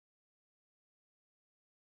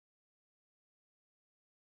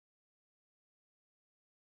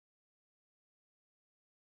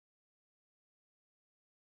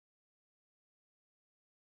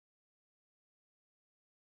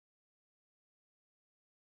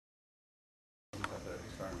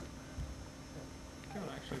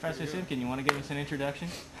Professor Simpkin, you want to give us an introduction?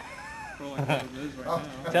 Right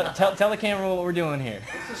tell the camera what we're doing here.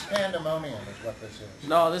 This is pandemonium is what this is.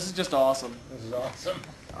 No, this is just awesome. This is awesome.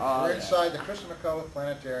 We're inside the Christa McAuliffe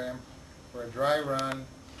Planetarium for a dry run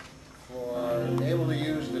for able to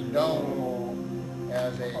use the dome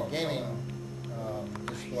as a gaming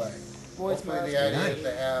display. Hopefully the idea is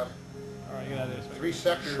to have 3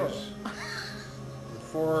 sectors with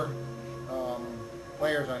 4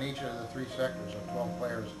 players on each of the 3 sectors, or 12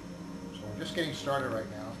 players. So we're just getting started right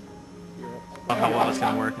now. How well it's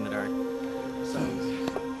going to work in the dark.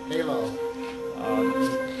 Halo.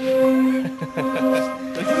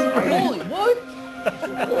 Holy, what?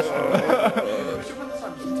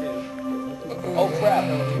 Oh crap.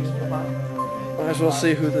 Might as well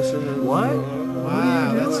see who this is. What?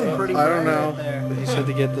 Wow, that's pretty. I don't know. But he said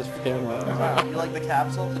to get this camera. Wow, you like the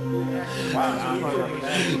capsule? Wow.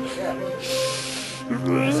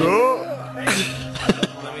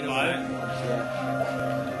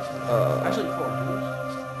 Actually, 4.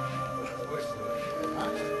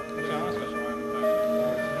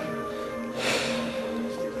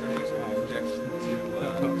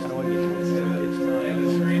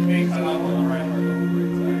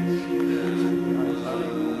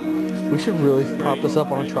 We should really prop this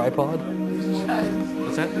up on a tripod.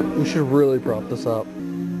 What's that? We should really prop this up.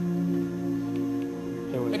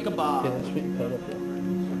 Ichabod. Yeah, that's what you cut up there.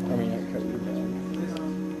 I mean, I cut your bag.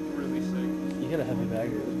 Really sick. You got a heavy bag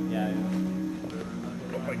here. Yeah.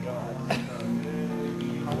 Oh my god.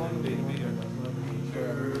 How long would it be here?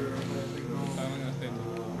 Forever.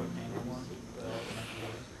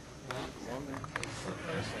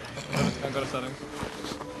 I'll go to settings.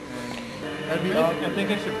 I think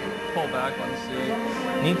I should pull back one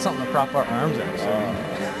seat. Need something to prop our arms out.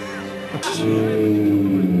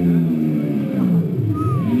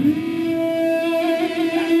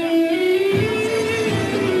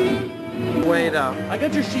 Way down. I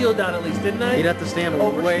got your shield down at least, didn't I? You'd have to stand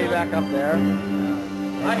way back up there.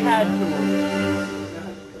 I had to.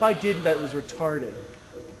 If I didn't, that was retarded.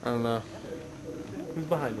 I don't know. Who's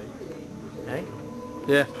behind me? Hank?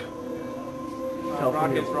 Yeah.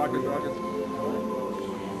 Rockets.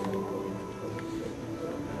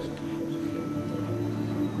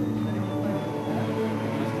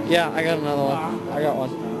 Yeah, I got another one. I got one.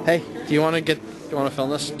 Hey, do you want to film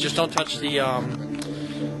this? Just don't touch the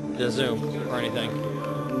zoom or anything.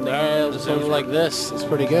 No, just move like this. It's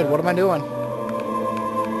pretty good. What am I doing?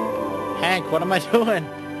 Hank, what am I doing?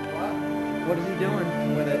 What is he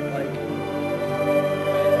doing with it? Like,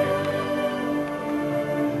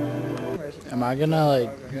 Am I gonna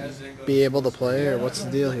like be able to play, or what's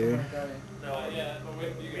the deal here?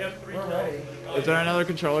 Is there another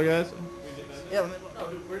controller, guys?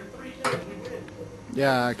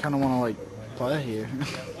 Yeah, I kind of want to like play here.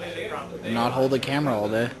 And not hold the camera all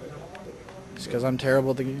day. Just because I'm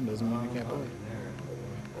terrible at the game doesn't mean I can't play.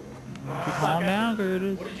 Calm down,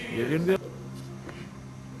 Curtis.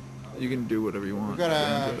 You can do whatever you want. We've got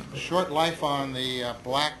a short life on the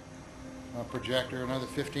black projector. Another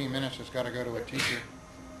 15 minutes. It's got to go to a teacher.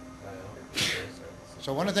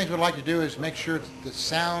 So one of the things we'd like to do is make sure the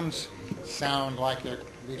sounds sound like they're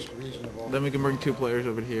at least reasonable. Then we can bring 2 players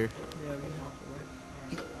over here.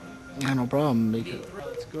 Yeah, no problem.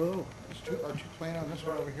 Let's go. Are you playing on this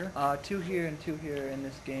one over here? 2 here and 2 here in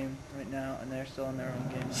this game right now, and they're still in their own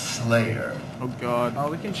game. Slayer. Oh God. Oh,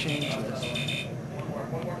 we can change this one.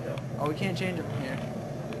 Oh, we can't change it from here.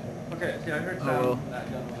 Okay, see, I heard that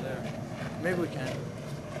gun over there. Maybe we can.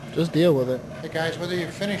 Just deal with it. Hey guys, whether you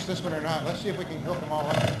finish this one or not, let's see if we can hook them all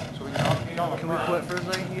up so we can all Can we quit for a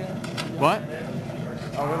second again? What?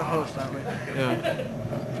 Oh, we're the host, aren't we? Yeah.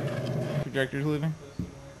 Projector's leaving?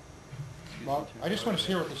 Well, I just want to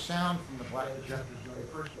hear what the sound from the black projector is doing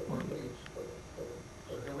first before it leaves.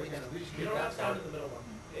 So can we at least get that sound in the middle one?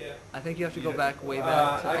 Yeah. I think you have to go back way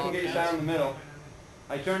back. I can get you sound in the middle.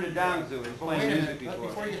 I turned it down to it. It's But wait playing a music minute, before.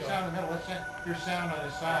 before you get sound in the middle, let's hear sound on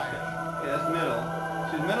the side. Yeah, that's middle.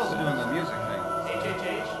 See, the middle's doing the music thing.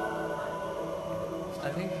 I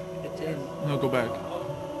think it did. No, go back.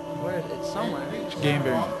 Where is it? It's somewhere. It's game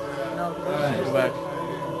bearing. No, Go back.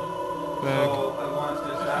 Back. So I want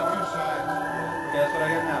this Two out. sides. Yeah, that's what I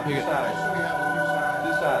got now. You Two get- sides. So we have the two sides.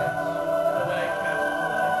 Two sides.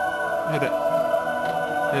 Hit it.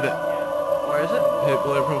 Hit it. where is it? Hit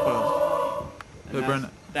player profile. And Hit burn it.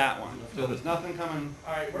 that one. So there's nothing coming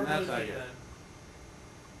from that side yet.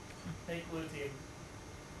 Take blue team.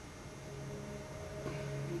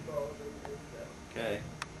 Okay.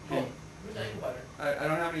 I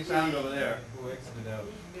don't have any sound over there.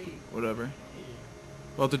 Whatever.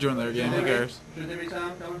 We'll have to join their game. Who cares? Should there be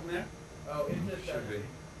sound coming from there? Oh, it's Should be.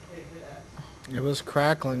 It was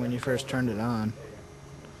crackling when you first turned it on.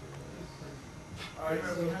 Alright,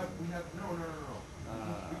 we have, no. We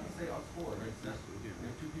can say us four, right? We have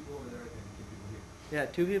 2 people over there and 2 people here. Yeah,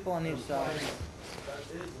 2 people on each side.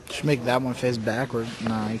 Should make that one face backward.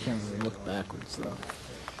 Nah, you can't really look backwards though.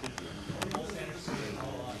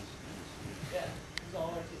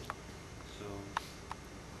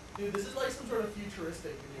 Dude, this is like some sort of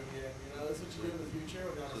futuristic video game, you know? This is what you do in the future.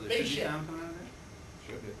 We're on a spaceship.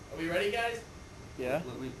 Are we ready, guys? Yeah.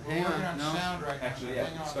 Hang on, sound right now. Actually,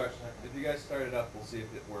 Hang on. start. If you guys start it up, we'll see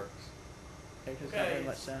if it works. Okay, there's not very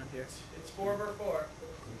much sound here. It's 4x4.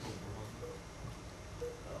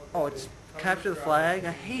 Oh, it's capture the flag?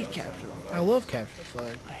 I hate capture the flag. I love capture the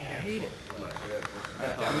flag. I hate it.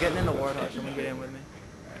 I'm getting into Warthog. Someone get in with me.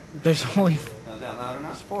 There's only...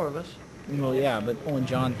 There's 4 of us. Well, yeah, but only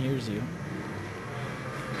John hears you.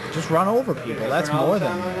 Just run over people. That's more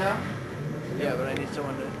than... Yeah, but I need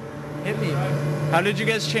someone to hit me. How did you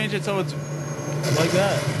guys change it so it's like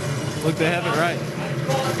that? Look, they have it right.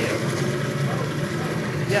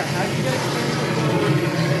 Yeah, how did you guys change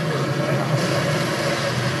it?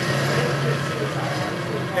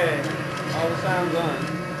 Okay, all the sounds on.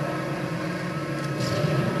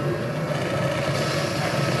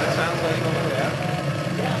 That sounds like over there.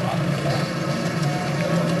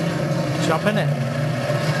 Jump in it.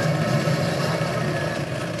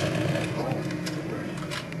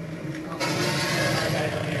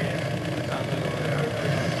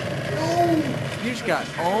 You just got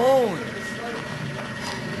owned.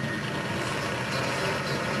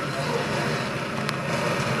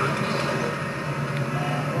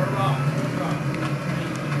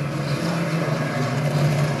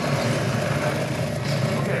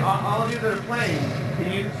 Okay, all of you that are playing, can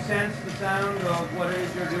you sense the sound of what it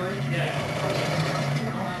is you're doing? Yeah.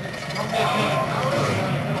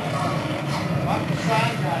 Up the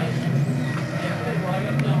side, guys.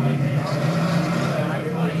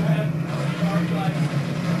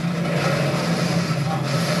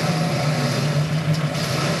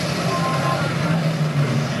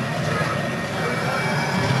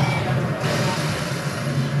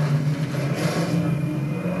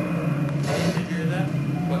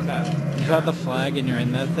 What's that? You got the flag and you're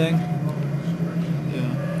in that thing?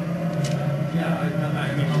 Yeah.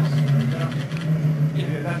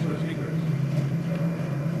 Yeah, that's what a speaker is.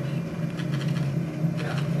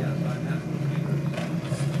 Yeah, so that's what a speaker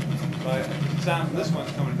is. But sound, this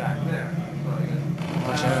one's coming back there.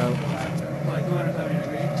 Watch out. Like 270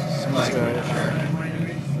 degrees. Someone's got it. 120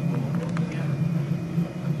 degrees.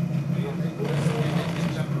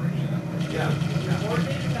 Yeah.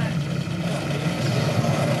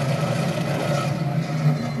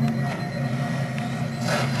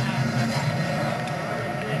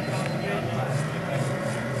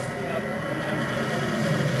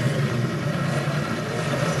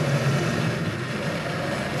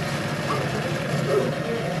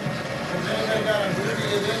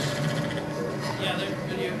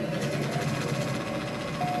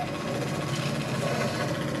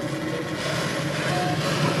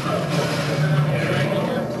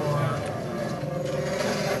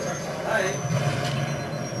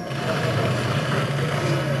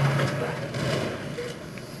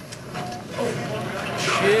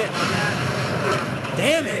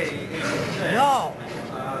 Damn it! No!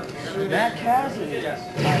 That Cassidy. Yes.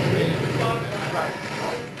 Right.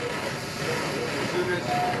 As soon as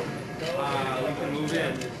we can move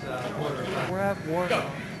in, it's quarter. We're at war.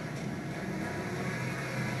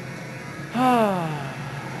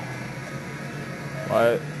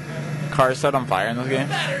 What? Cars set on fire in this game?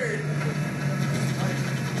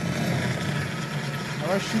 How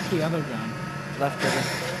do I shoot the other gun? Left trigger.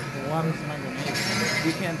 What is my grenade?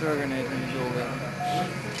 You can't throw grenades when you go over there.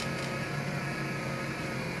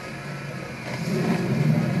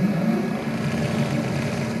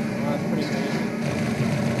 Well, that's pretty crazy.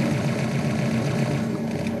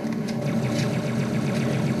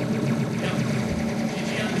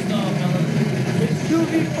 It's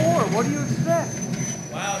 2v4. What do you expect?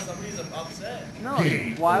 Wow, somebody's upset. No.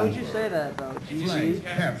 Why would you say that though? GG.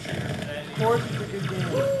 Of course it's a good game.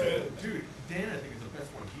 Dude, Dan, I think is the best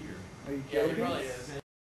one here. Are you Yeah, he kidding? probably is.